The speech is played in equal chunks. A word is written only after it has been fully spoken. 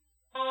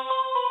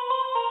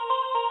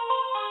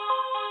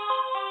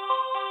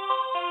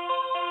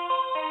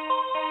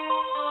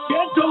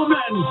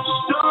Gentlemen,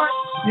 start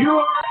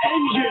your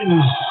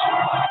engines.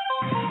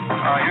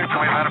 Houston,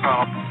 we've had a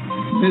problem.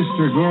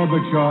 Mr.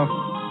 Gorbachev,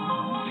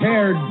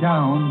 tear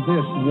down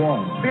this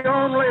wall. The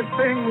only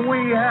thing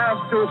we have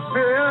to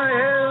fear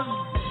is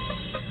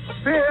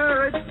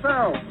fear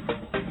itself.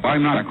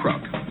 I'm not a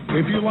crook.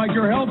 If you like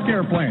your health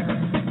care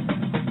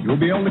plan, you'll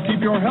be able to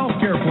keep your health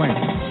care plan.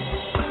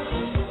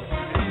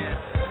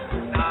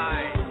 10,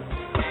 9,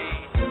 8,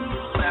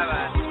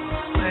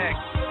 7, 6,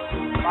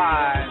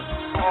 5,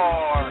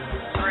 4,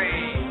 3,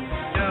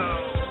 2,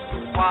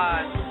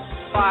 1,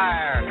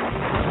 fire.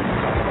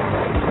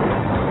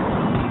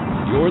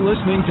 You're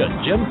listening to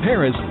Jim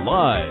Paris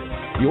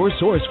Live, your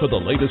source for the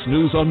latest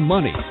news on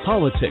money,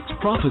 politics,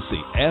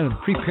 prophecy, and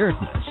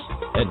preparedness.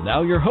 And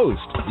now your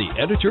host, the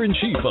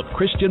editor-in-chief of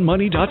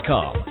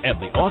ChristianMoney.com and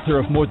the author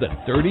of more than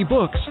 30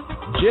 books,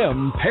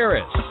 Jim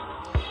Paris.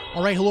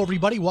 All right, hello,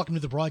 everybody. Welcome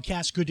to the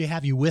broadcast. Good to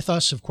have you with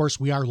us. Of course,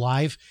 we are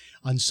live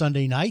on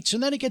Sunday nights,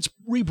 and then it gets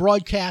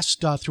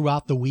rebroadcast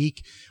throughout the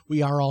week.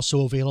 We are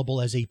also available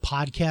as a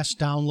podcast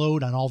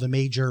download on all the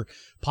major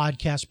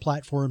podcast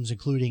platforms,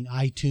 including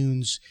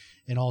iTunes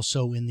and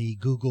also in the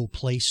Google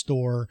Play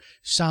Store,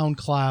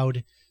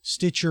 SoundCloud,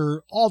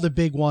 Stitcher, all the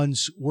big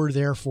ones. We're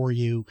there for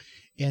you.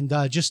 And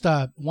just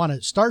want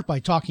to start by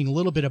talking a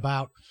little bit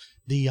about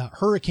the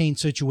hurricane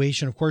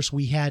situation. Of course,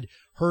 we had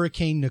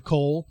Hurricane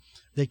Nicole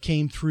that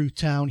came through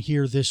town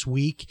here this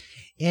week.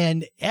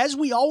 And as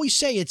we always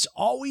say, it's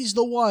always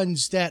the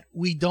ones that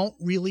we don't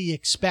really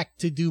expect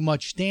to do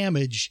much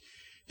damage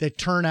that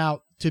turn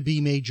out to be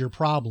major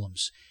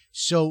problems.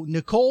 So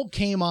Nicole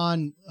came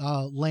on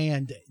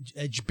land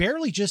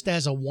barely just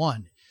as a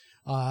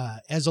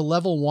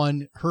level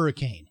 1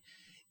 hurricane.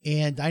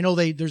 And I know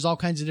there's all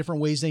kinds of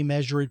different ways they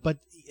measure it, but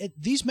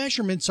these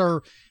measurements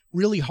are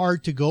really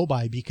hard to go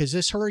by because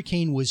this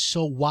hurricane was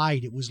so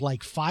wide. It was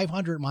like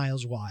 500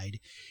 miles wide,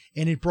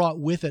 and it brought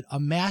with it a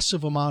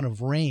massive amount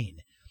of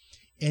rain.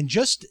 And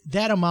just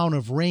that amount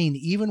of rain,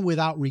 even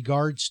without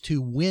regards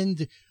to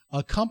wind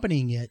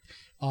accompanying it,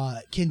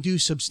 can do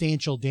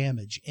substantial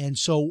damage. And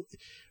so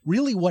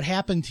really what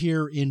happened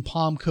here in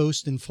Palm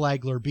Coast and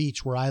Flagler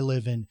Beach, where I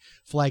live in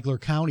Flagler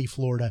County,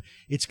 Florida,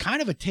 it's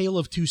kind of a tale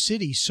of two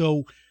cities.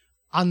 So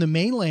on the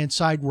mainland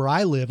side where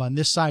I live, on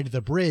this side of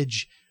the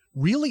bridge,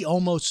 really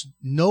almost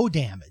no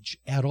damage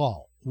at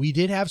all. We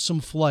did have some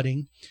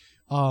flooding,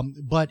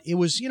 but it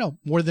was,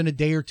 more than a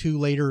day or two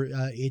later,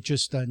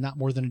 not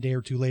more than a day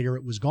or two later,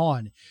 it was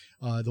gone.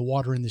 The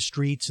water in the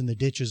streets and the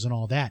ditches and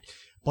all that.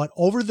 But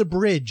over the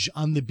bridge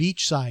on the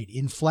beach side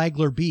in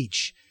Flagler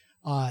Beach,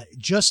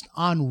 just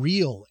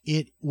unreal.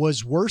 It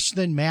was worse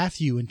than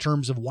Matthew in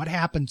terms of what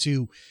happened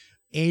to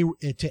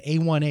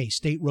A1A,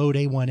 State Road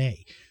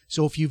A1A.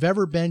 So if you've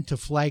ever been to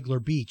Flagler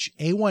Beach,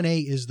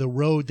 A1A is the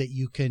road that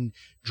you can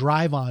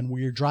drive on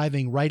where you're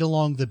driving right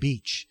along the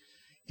beach.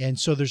 And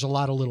so there's a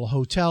lot of little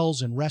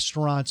hotels and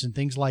restaurants and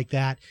things like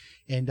that.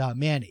 And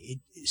entire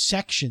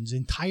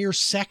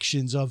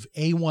sections of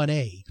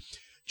A1A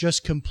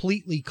just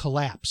completely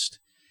collapsed.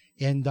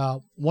 And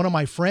one of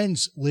my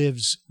friends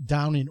lives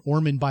down in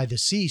Ormond by the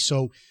Sea.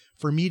 So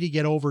for me to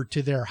get over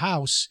to their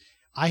house,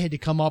 I had to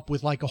come up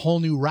with like a whole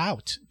new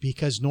route,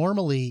 because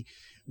normally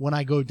when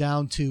I go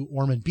down to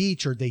Ormond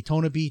Beach or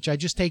Daytona Beach, I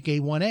just take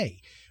A1A.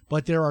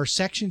 But there are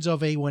sections of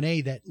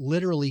A1A that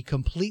literally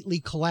completely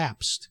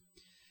collapsed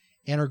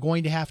and are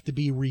going to have to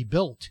be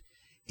rebuilt.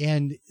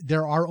 And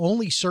there are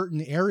only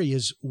certain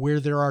areas where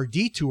there are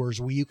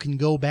detours where you can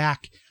go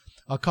back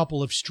a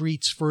couple of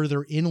streets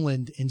further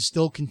inland and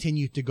still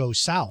continue to go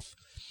south.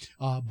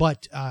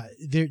 But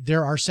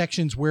there are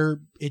sections where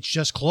it's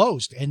just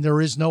closed and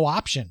there is no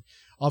option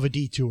of a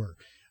detour.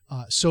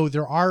 So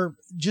there are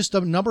just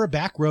a number of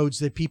back roads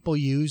that people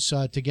use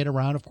to get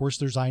around. Of course,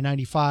 there's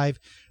I-95,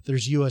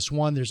 there's US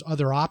 1, there's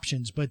other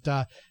options. But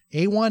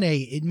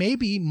A1A, it may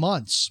be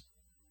months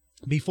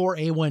before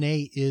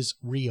A1A is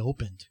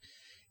reopened.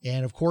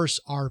 And of course,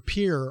 our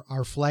pier,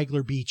 our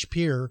Flagler Beach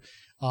pier,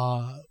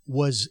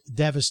 was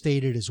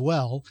devastated as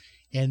well.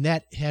 And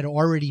that had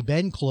already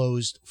been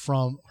closed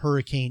from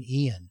Hurricane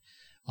Ian.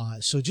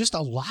 So just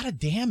a lot of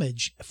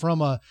damage from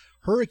a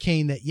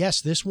hurricane that, yes,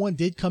 this one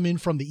did come in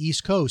from the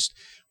East Coast,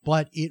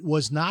 but it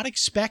was not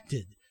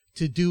expected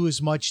to do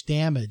as much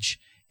damage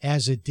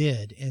as it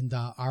did. And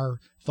our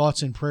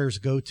thoughts and prayers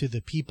go to the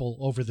people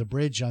over the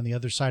bridge on the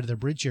other side of the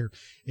bridge here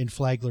in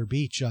Flagler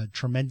Beach. A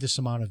tremendous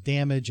amount of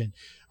damage. And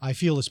I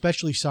feel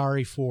especially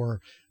sorry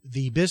for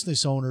the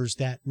business owners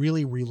that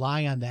really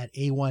rely on that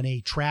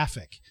A1A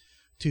traffic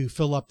to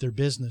fill up their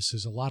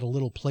businesses. A lot of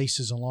little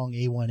places along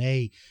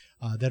A1A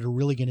that are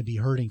really going to be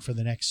hurting for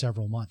the next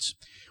several months.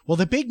 Well,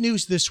 the big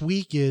news this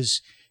week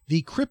is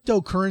the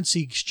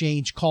cryptocurrency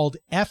exchange called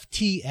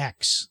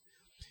FTX.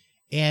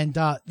 And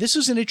this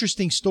is an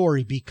interesting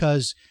story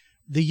because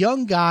the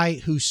young guy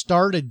who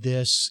started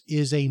this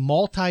is a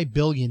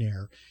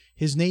multi-billionaire.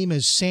 His name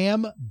is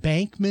Sam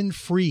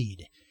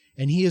Bankman-Fried,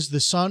 and he is the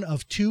son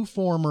of two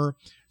former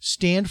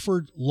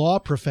Stanford law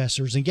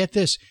professors. And get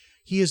this,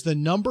 he is the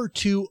number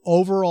 2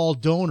 overall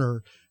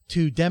donor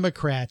to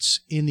Democrats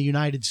in the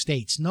United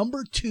States,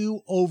 number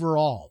 2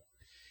 overall.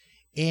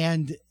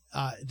 And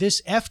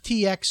this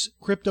FTX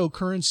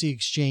cryptocurrency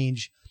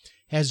exchange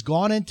has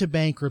gone into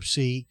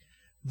bankruptcy.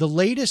 The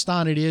latest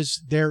on it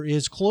is there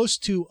is close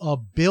to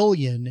 $1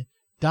 billion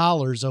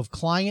of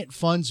client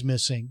funds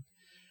missing.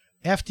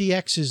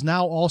 FTX is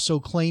now also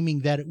claiming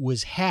that it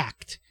was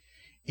hacked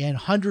and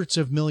hundreds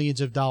of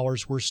millions of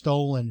dollars were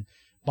stolen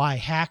by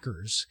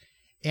hackers.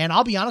 And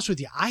I'll be honest with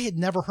you, I had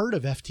never heard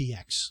of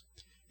FTX.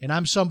 And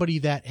I'm somebody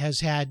that has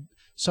had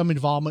some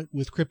involvement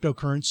with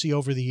cryptocurrency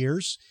over the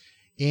years.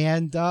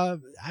 And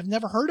I've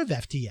never heard of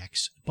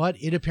FTX, but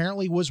it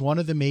apparently was one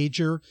of the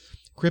major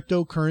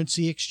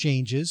cryptocurrency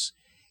exchanges.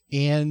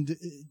 And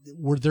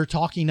they're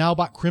talking now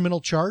about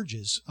criminal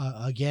charges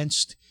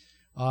against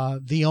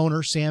the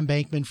owner, Sam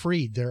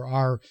Bankman-Fried.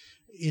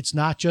 It's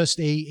not just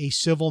a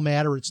civil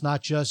matter. It's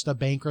not just a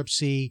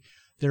bankruptcy.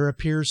 There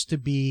appears to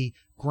be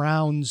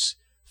grounds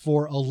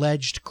for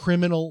alleged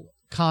criminal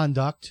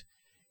conduct,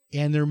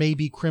 and there may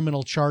be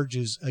criminal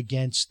charges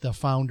against the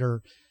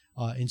founder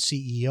and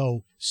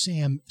CEO,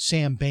 Sam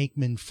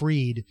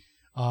Bankman-Fried.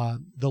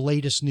 The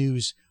latest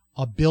news,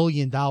 $1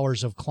 billion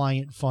of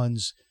client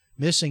funds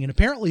missing. And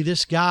apparently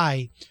this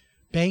guy,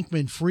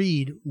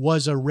 Bankman-Fried,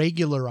 was a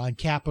regular on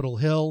Capitol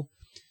Hill,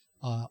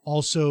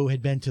 also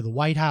had been to the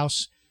White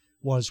House,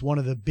 was one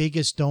of the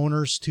biggest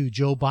donors to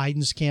Joe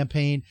Biden's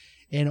campaign,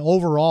 and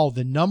overall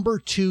the number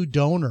 2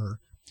 donor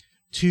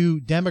to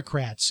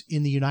Democrats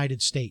in the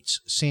United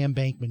States, Sam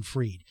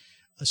Bankman-Fried.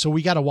 So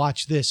we got to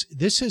watch this.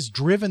 This has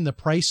driven the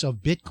price of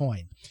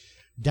Bitcoin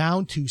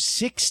down to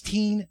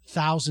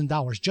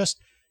 $16,000, just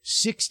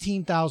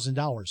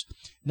 $16,000.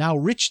 Now,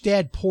 Rich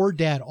Dad, Poor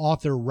Dad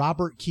author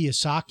Robert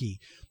Kyosaki,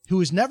 who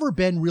has never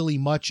been really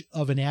much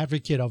of an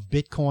advocate of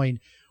Bitcoin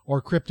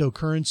or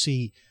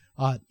cryptocurrency,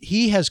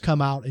 he has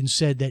come out and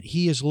said that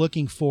he is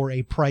looking for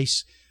a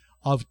price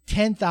of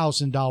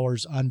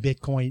 $10,000 on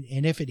Bitcoin.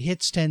 And if it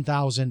hits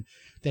 $10,000,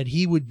 that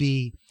he would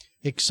be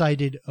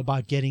excited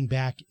about getting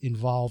back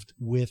involved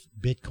with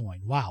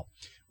Bitcoin. Wow.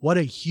 What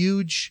a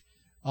huge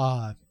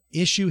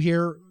issue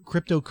here.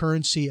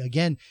 Cryptocurrency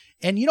again.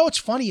 And you know what's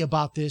funny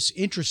about this?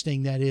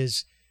 Interesting, that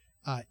is,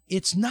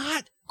 it's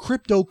not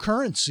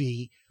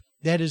cryptocurrency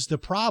that is the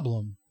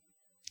problem.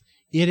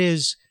 It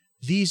is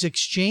these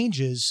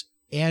exchanges,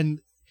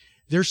 and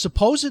they're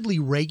supposedly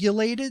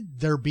regulated.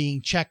 They're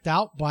being checked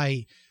out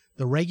by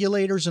the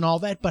regulators and all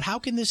that. But how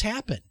can this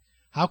happen?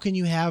 How can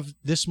you have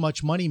this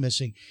much money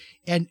missing?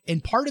 And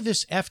part of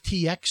this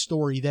FTX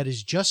story that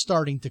is just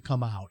starting to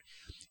come out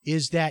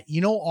is that,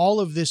 you know, all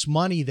of this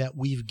money that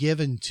we've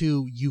given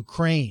to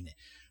Ukraine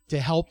to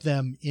help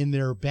them in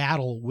their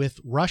battle with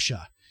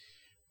Russia,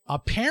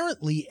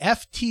 apparently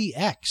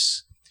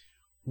FTX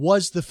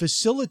was the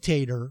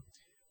facilitator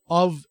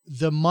of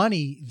the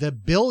money, the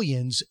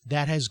billions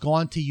that has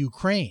gone to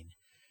Ukraine.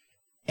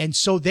 And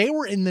so they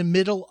were in the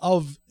middle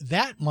of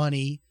that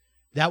money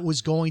that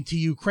was going to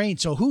Ukraine.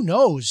 So who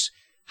knows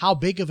how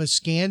big of a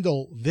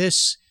scandal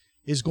this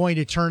is going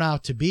to turn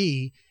out to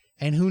be.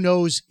 And who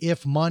knows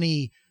if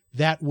money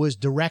that was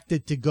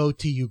directed to go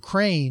to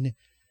Ukraine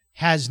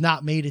has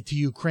not made it to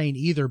Ukraine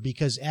either,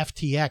 because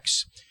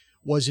FTX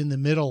was in the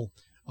middle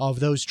of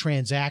those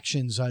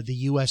transactions, the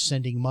U.S.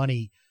 sending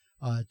money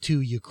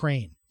to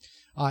Ukraine.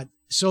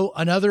 So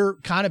another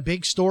kind of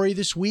big story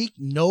this week,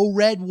 no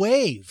red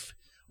wave,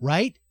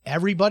 right?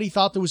 Everybody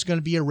thought there was going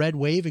to be a red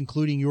wave,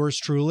 including yours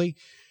truly.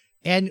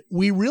 And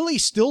we really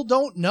still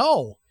don't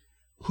know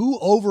who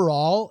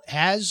overall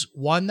has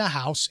won the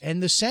House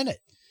and the Senate.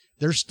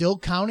 They're still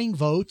counting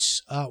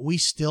votes. We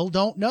still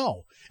don't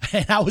know.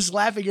 And I was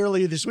laughing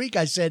earlier this week.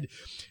 I said,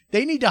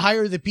 they need to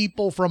hire the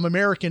people from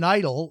American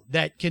Idol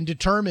that can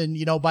determine,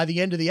 you know, by the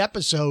end of the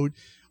episode,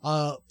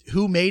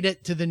 who made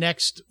it to the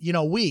next, you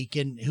know, week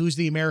and who's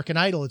the American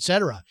Idol,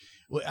 etc.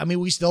 I mean,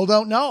 we still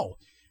don't know.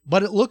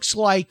 But it looks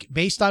like,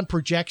 based on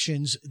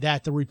projections,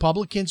 that the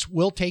Republicans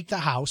will take the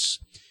House,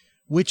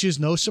 which is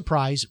no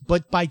surprise,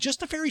 but by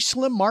just a very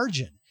slim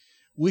margin,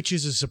 which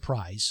is a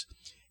surprise.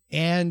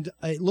 And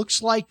it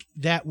looks like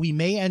that we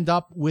may end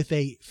up with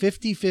a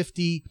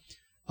 50-50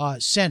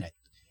 Senate.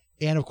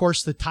 And of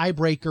course, the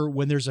tiebreaker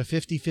when there's a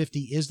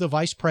 50-50 is the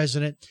Vice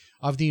President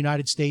of the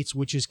United States,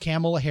 which is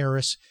Kamala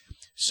Harris.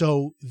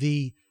 So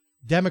the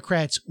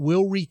Democrats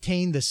will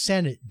retain the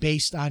Senate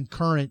based on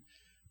current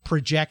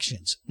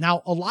projections.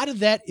 Now, a lot of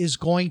that is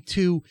going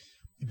to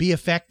be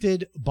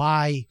affected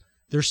by,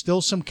 there's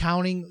still some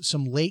counting,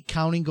 some late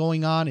counting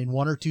going on in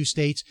one or two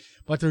states,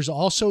 but there's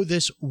also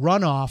this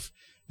runoff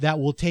that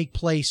will take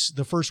place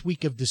the first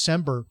week of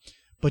December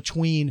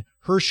between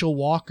Herschel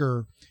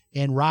Walker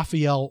and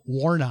Raphael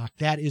Warnock.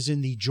 That is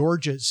in the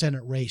Georgia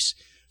Senate race.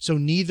 So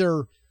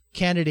neither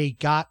candidate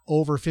got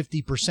over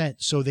 50%,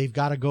 so they've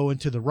got to go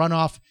into the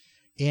runoff.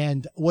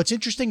 And what's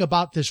interesting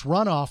about this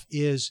runoff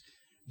is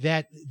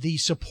that the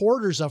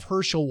supporters of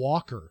Herschel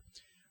Walker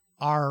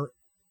are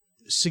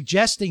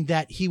suggesting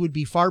that he would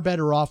be far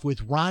better off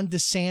with Ron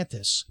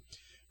DeSantis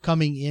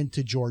coming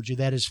into Georgia.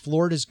 That is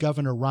Florida's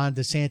Governor Ron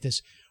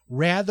DeSantis,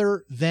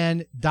 rather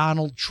than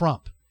Donald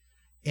Trump.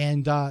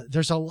 And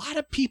there's a lot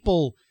of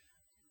people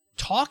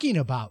talking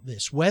about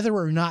this, whether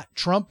or not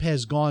Trump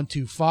has gone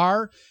too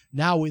far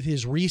now with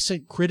his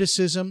recent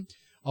criticism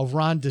of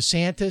Ron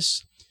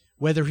DeSantis,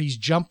 whether he's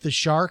jumped the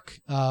shark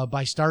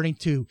by starting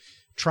to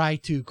try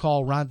to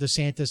call Ron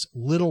DeSantis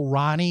Little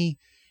Ronnie.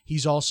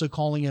 He's also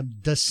calling him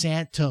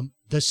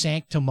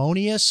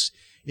DeSanctimonious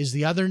is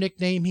the other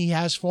nickname he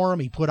has for him.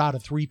 He put out a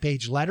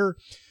 3-page letter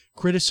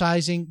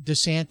criticizing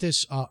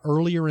DeSantis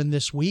earlier in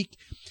this week.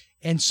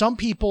 And some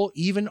people,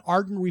 even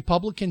ardent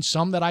Republicans,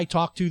 some that I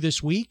talked to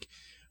this week,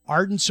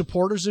 ardent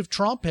supporters of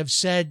Trump, have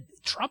said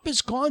Trump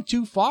has gone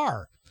too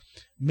far.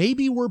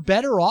 Maybe we're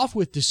better off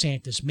with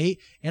DeSantis.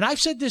 And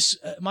I've said this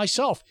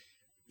myself.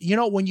 You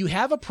know, when you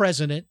have a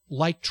president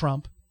like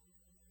Trump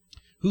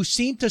who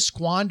seemed to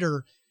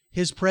squander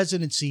his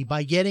presidency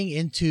by getting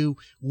into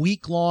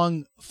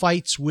week-long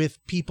fights with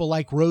people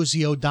like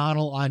Rosie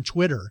O'Donnell on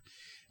Twitter,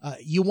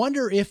 you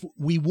wonder if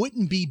we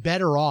wouldn't be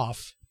better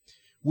off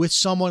with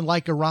someone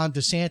like a Ron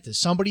DeSantis,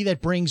 somebody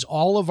that brings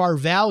all of our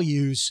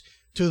values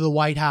to the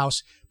White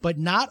House, but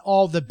not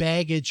all the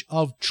baggage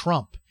of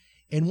Trump.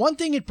 And one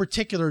thing in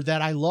particular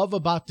that I love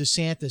about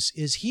DeSantis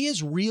is he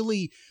has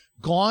really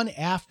gone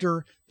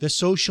after the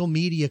social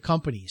media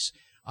companies.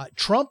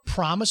 Trump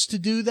promised to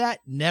do that,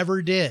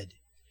 never did.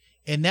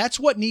 And that's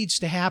what needs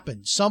to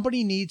happen.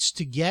 Somebody needs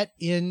to get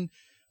into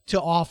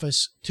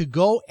office to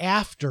go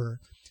after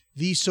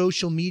these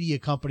social media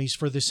companies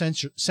for the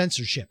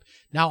censorship.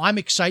 Now, I'm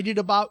excited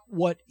about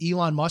what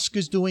Elon Musk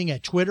is doing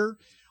at Twitter.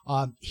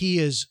 He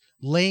is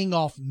laying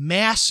off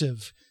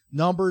massive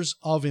numbers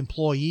of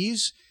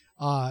employees,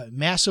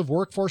 massive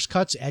workforce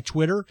cuts at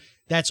Twitter.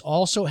 That's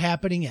also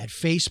happening at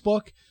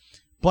Facebook.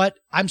 But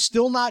I'm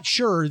still not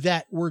sure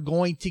that we're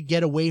going to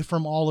get away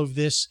from all of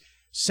this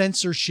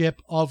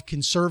censorship of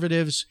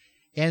conservatives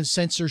and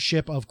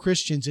censorship of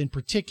Christians in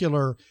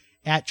particular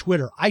at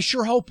Twitter. I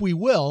sure hope we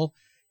will.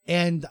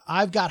 And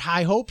I've got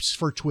high hopes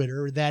for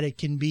Twitter that it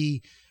can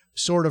be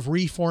sort of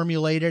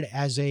reformulated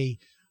as a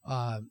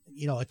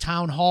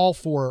town hall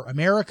for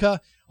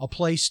America, a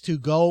place to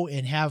go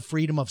and have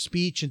freedom of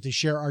speech and to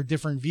share our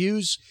different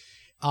views.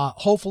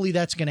 Hopefully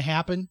that's going to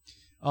happen.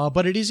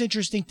 But it is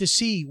interesting to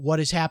see what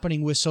is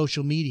happening with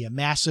social media.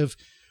 Massive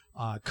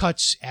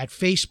cuts at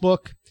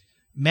Facebook,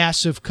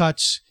 massive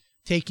cuts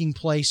taking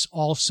place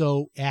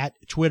also at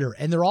Twitter.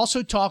 And they're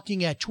also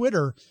talking at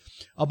Twitter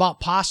about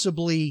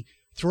possibly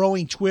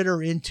throwing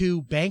Twitter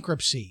into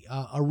bankruptcy,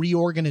 a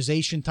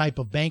reorganization type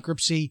of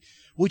bankruptcy,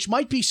 which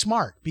might be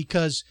smart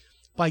because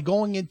by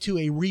going into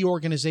a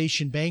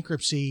reorganization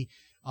bankruptcy,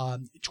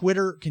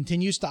 Twitter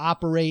continues to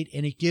operate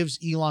and it gives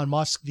Elon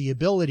Musk the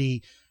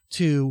ability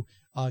to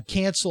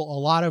cancel a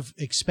lot of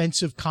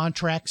expensive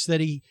contracts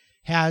that he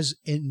has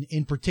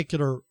in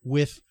particular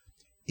with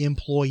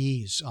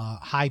employees,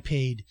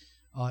 high-paid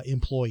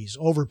employees,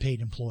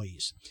 overpaid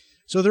employees.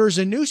 So there's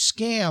a new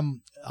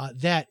scam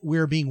that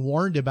we're being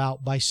warned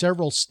about by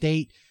several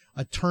state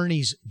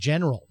attorneys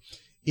general.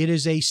 It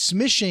is a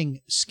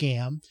smishing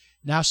scam.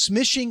 Now,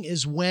 smishing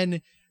is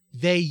when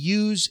they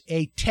use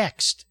a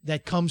text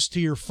that comes to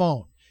your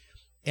phone.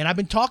 And I've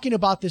been talking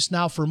about this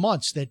now for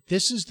months, that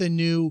this is the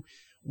new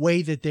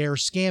way that they're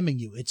scamming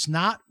you. It's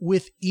not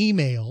with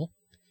email.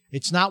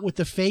 It's not with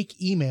the fake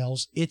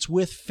emails. It's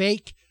with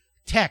fake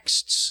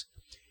texts.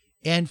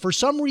 And for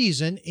some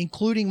reason,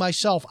 including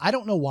myself, I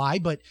don't know why,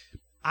 but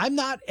I'm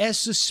not as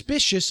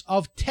suspicious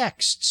of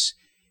texts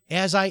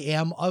as I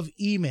am of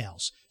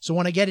emails. So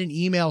when I get an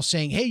email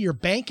saying, hey, your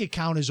bank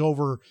account is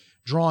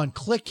overdrawn,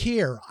 click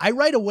here, I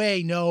right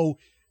away know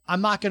I'm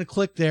not going to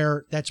click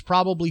there. That's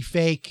probably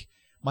fake.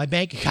 My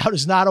bank account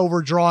is not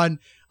overdrawn.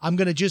 I'm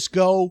going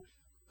to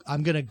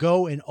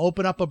go and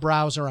open up a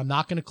browser. I'm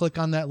not going to click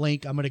on that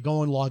link. I'm going to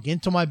go and log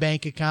into my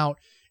bank account,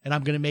 and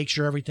I'm going to make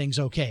sure everything's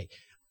okay.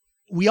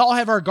 We all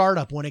have our guard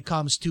up when it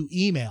comes to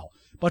email,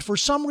 but for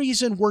some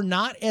reason, we're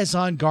not as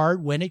on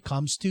guard when it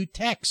comes to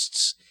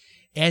texts.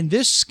 And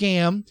this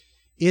scam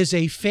is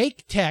a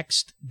fake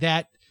text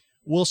that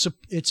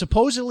it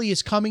supposedly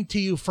is coming to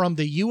you from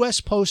the U.S.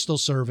 Postal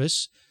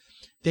Service.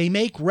 They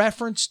make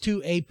reference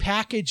to a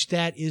package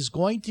that is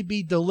going to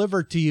be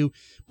delivered to you,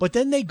 but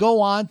then they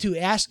go on to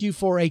ask you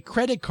for a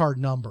credit card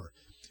number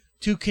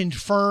to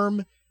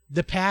confirm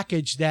the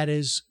package that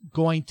is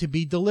going to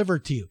be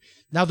delivered to you.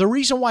 Now, the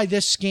reason why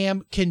this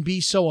scam can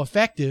be so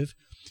effective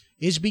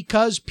is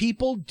because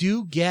people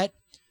do get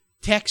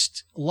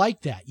texts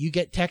like that. You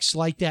get texts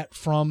like that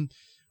from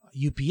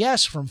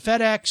UPS, from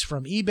FedEx,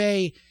 from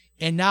eBay.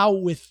 And now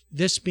with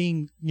this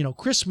being,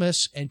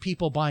 Christmas and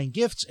people buying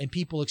gifts and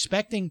people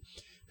expecting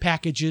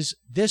packages,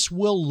 this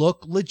will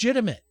look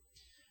legitimate.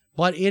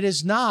 But it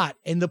is not.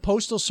 And the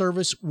Postal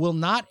Service will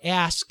not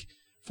ask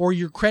for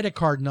your credit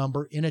card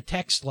number in a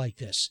text like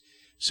this.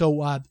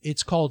 So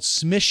it's called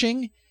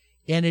smishing.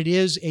 And it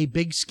is a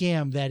big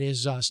scam that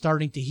is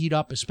starting to heat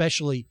up,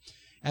 especially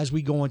as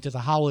we go into the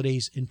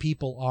holidays and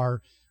people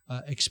are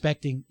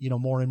expecting,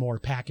 more and more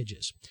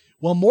packages.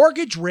 Well,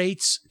 mortgage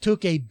rates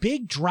took a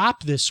big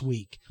drop this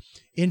week.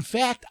 In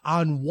fact,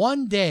 on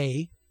one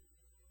day,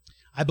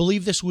 I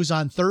believe this was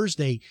on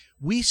Thursday,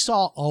 we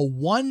saw a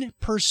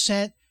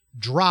 1%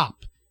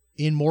 drop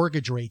in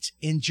mortgage rates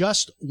in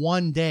just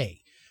one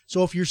day.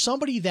 So if you're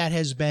somebody that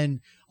has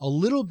been a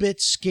little bit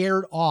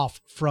scared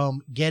off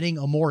from getting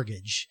a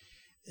mortgage,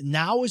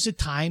 now is the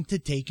time to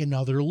take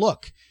another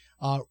look.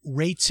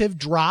 Rates have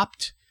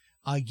dropped.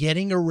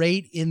 Getting a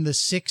rate in the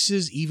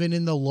sixes, even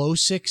in the low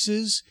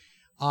sixes,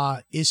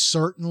 is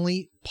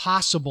certainly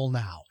possible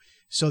now.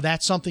 So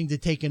that's something to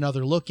take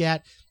another look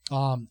at.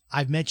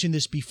 I've mentioned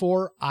this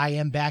before. I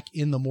am back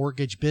in the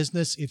mortgage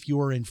business. If you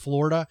are in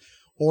Florida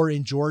or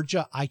in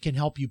Georgia, I can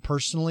help you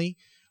personally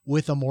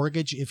with a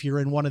mortgage. If you're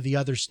in one of the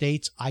other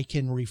states, I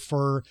can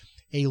refer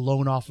a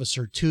loan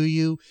officer to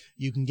you.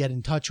 You can get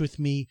in touch with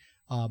me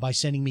by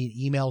sending me an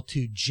email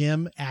to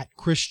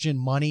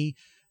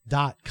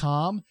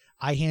jim@christianmoney.com.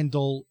 I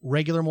handle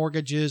regular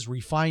mortgages,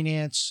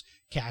 refinance,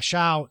 cash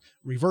out,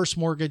 reverse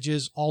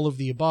mortgages, all of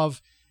the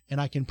above. And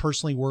I can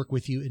personally work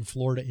with you in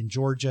Florida and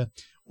Georgia,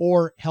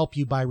 or help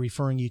you by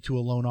referring you to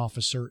a loan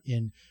officer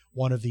in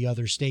one of the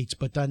other states.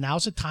 But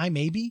now's the time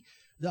maybe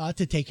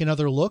to take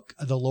another look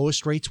at the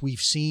lowest rates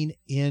we've seen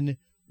in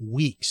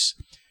weeks.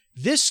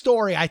 This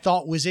story I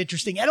thought was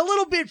interesting and a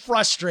little bit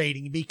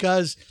frustrating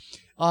because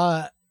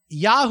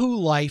Yahoo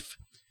Life,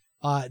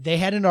 they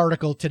had an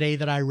article today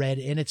that I read,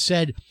 and it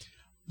said,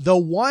 the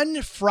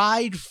one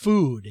fried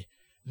food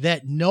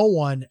that no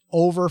one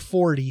over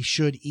 40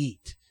 should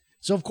eat.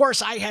 So, of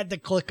course, I had to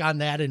click on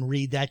that and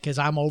read that because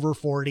I'm over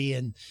 40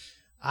 and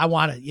I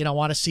want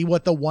to see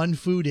what the one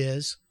food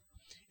is.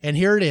 And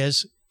here it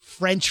is,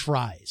 French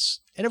fries.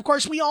 And, of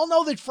course, we all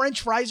know that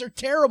French fries are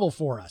terrible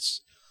for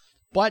us.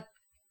 But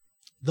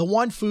the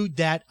one food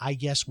that I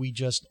guess we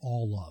just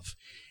all love.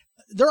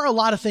 There are a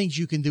lot of things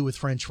you can do with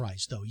French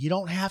fries, though. You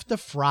don't have to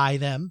fry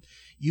them.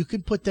 You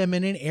can put them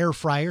in an air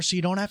fryer, so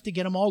you don't have to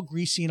get them all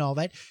greasy and all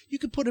that. You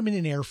can put them in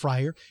an air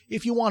fryer.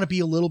 If you want to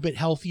be a little bit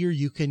healthier,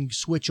 you can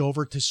switch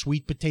over to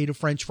sweet potato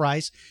French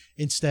fries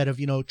instead of,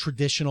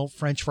 traditional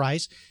French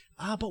fries.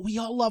 But we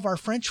all love our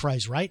French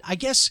fries, right? I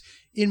guess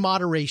in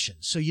moderation.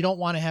 So you don't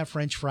want to have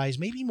French fries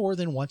maybe more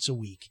than once a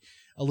week.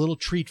 A little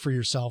treat for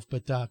yourself.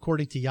 But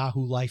according to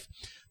Yahoo Life,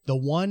 the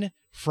one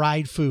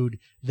fried food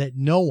that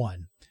no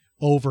one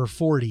over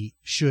 40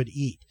 should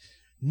eat.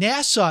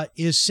 NASA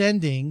is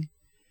sending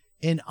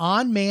an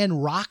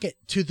unmanned rocket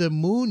to the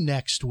moon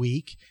next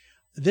week.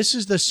 This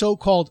is the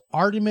so-called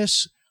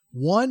Artemis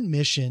 1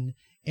 mission,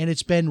 and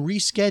it's been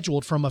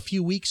rescheduled from a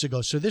few weeks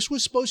ago. So this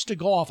was supposed to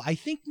go off, I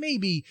think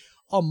maybe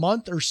a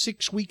month or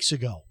 6 weeks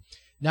ago.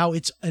 Now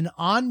it's an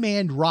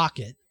unmanned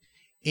rocket,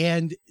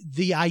 and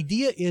the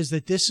idea is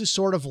that this is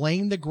sort of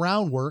laying the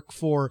groundwork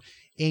for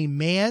a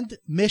manned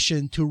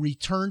mission to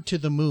return to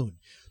the moon.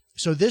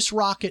 So this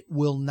rocket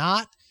will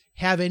not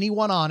have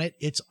anyone on it.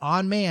 It's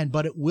unmanned,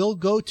 but it will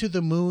go to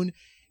the moon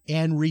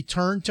and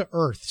return to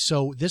Earth.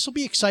 So this will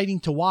be exciting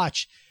to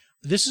watch.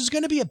 This is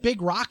going to be a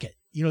big rocket.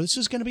 This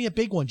is going to be a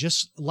big one,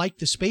 just like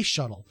the space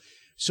shuttle.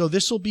 So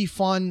this will be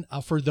fun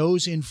for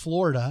those in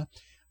Florida.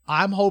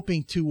 I'm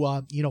hoping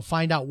to,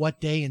 find out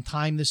what day and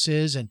time this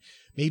is and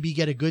maybe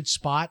get a good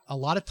spot. A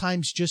lot of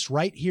times just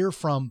right here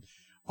from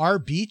our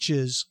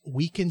beaches,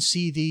 we can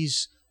see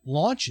these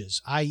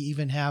launches. I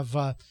even have,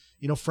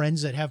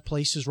 friends that have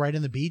places right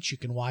on the beach. You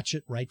can watch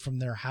it right from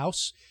their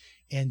house.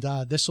 And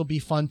this will be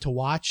fun to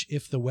watch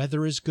if the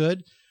weather is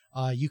good.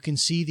 You can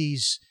see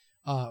these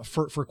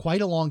for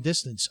quite a long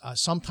distance.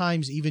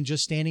 Sometimes even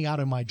just standing out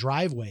in my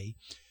driveway,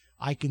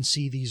 I can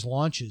see these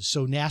launches.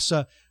 So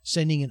NASA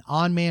sending an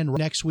unmanned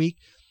next week.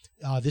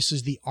 This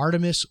is the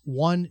Artemis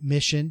 1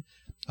 mission.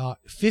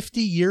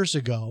 50 years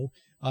ago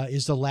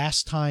is the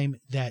last time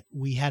that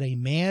we had a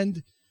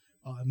manned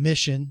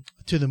mission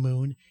to the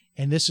moon.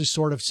 And this is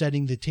sort of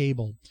setting the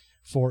table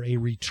for a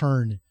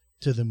return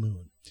to the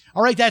moon.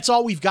 All right, that's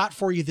all we've got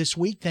for you this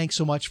week. Thanks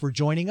so much for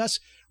joining us.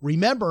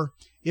 Remember,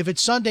 if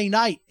it's Sunday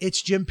night,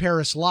 it's Jim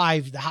Paris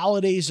Live. The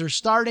holidays are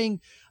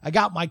starting. I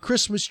got my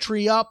Christmas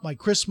tree up. My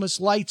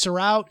Christmas lights are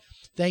out.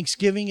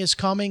 Thanksgiving is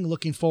coming.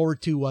 Looking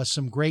forward to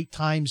some great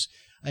times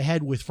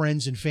ahead with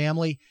friends and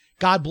family.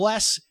 God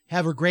bless.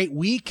 Have a great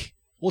week.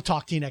 We'll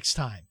talk to you next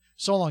time.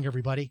 So long,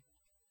 everybody.